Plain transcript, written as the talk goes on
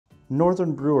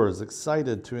Northern Brewer is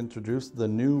excited to introduce the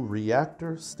new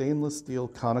Reactor stainless steel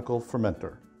conical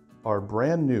fermenter, our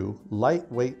brand new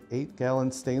lightweight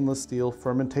 8-gallon stainless steel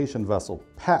fermentation vessel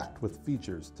packed with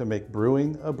features to make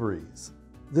brewing a breeze.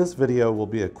 This video will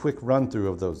be a quick run-through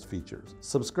of those features.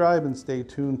 Subscribe and stay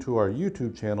tuned to our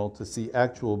YouTube channel to see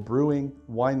actual brewing,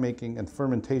 winemaking, and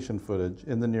fermentation footage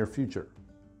in the near future.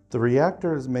 The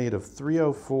Reactor is made of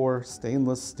 304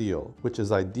 stainless steel, which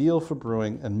is ideal for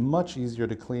brewing and much easier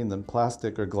to clean than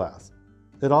plastic or glass.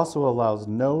 It also allows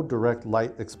no direct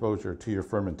light exposure to your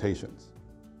fermentations.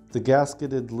 The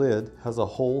gasketed lid has a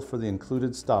hole for the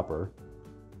included stopper,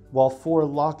 while 4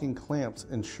 locking clamps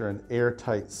ensure an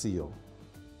airtight seal.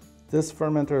 This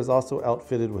fermenter is also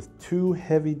outfitted with 2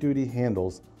 heavy-duty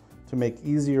handles to make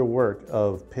easier work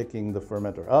of picking the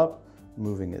fermenter up,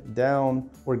 moving it down,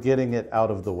 or getting it out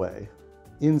of the way.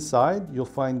 Inside, you'll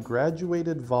find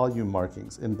graduated volume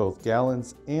markings in both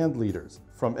gallons and liters,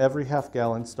 from every half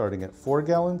gallon starting at 4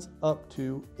 gallons up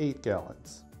to 8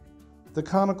 gallons. The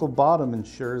conical bottom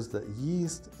ensures that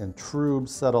yeast and trub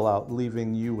settle out,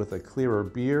 leaving you with a clearer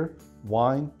beer,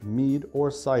 wine, mead, or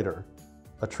cider.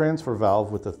 A transfer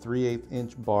valve with a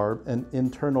 3/8-inch barb and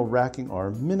internal racking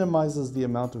arm minimizes the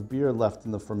amount of beer left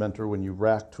in the fermenter when you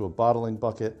rack to a bottling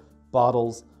bucket,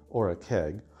 bottles, or a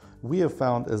keg. We have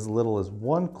found as little as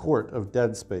 1 quart of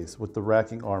dead space with the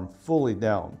racking arm fully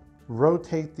down.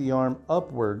 Rotate the arm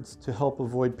upwards to help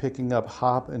avoid picking up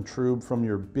hop and trub from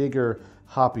your bigger,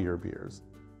 hoppier beers.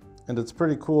 And it's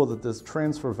pretty cool that this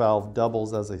transfer valve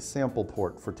doubles as a sample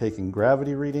port for taking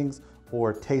gravity readings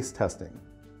or taste testing.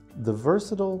 The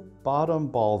versatile bottom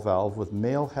ball valve with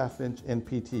male half-inch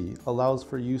NPT allows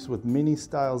for use with many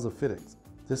styles of fittings.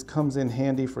 This comes in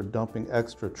handy for dumping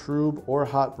extra trub or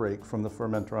hot break from the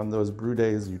fermenter on those brew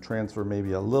days you transfer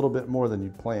maybe a little bit more than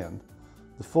you'd planned.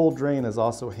 The full drain is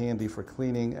also handy for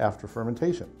cleaning after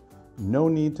fermentation. No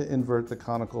need to invert the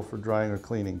conical for drying or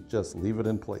cleaning, just leave it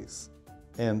in place.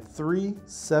 And 3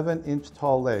 7-inch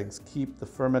tall legs keep the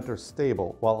fermenter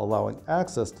stable while allowing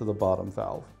access to the bottom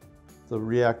valve. The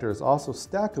Reactor is also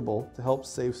stackable to help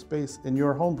save space in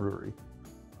your home brewery.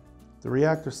 The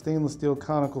Reactor stainless steel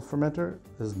conical fermenter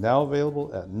is now available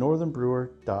at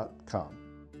northernbrewer.com.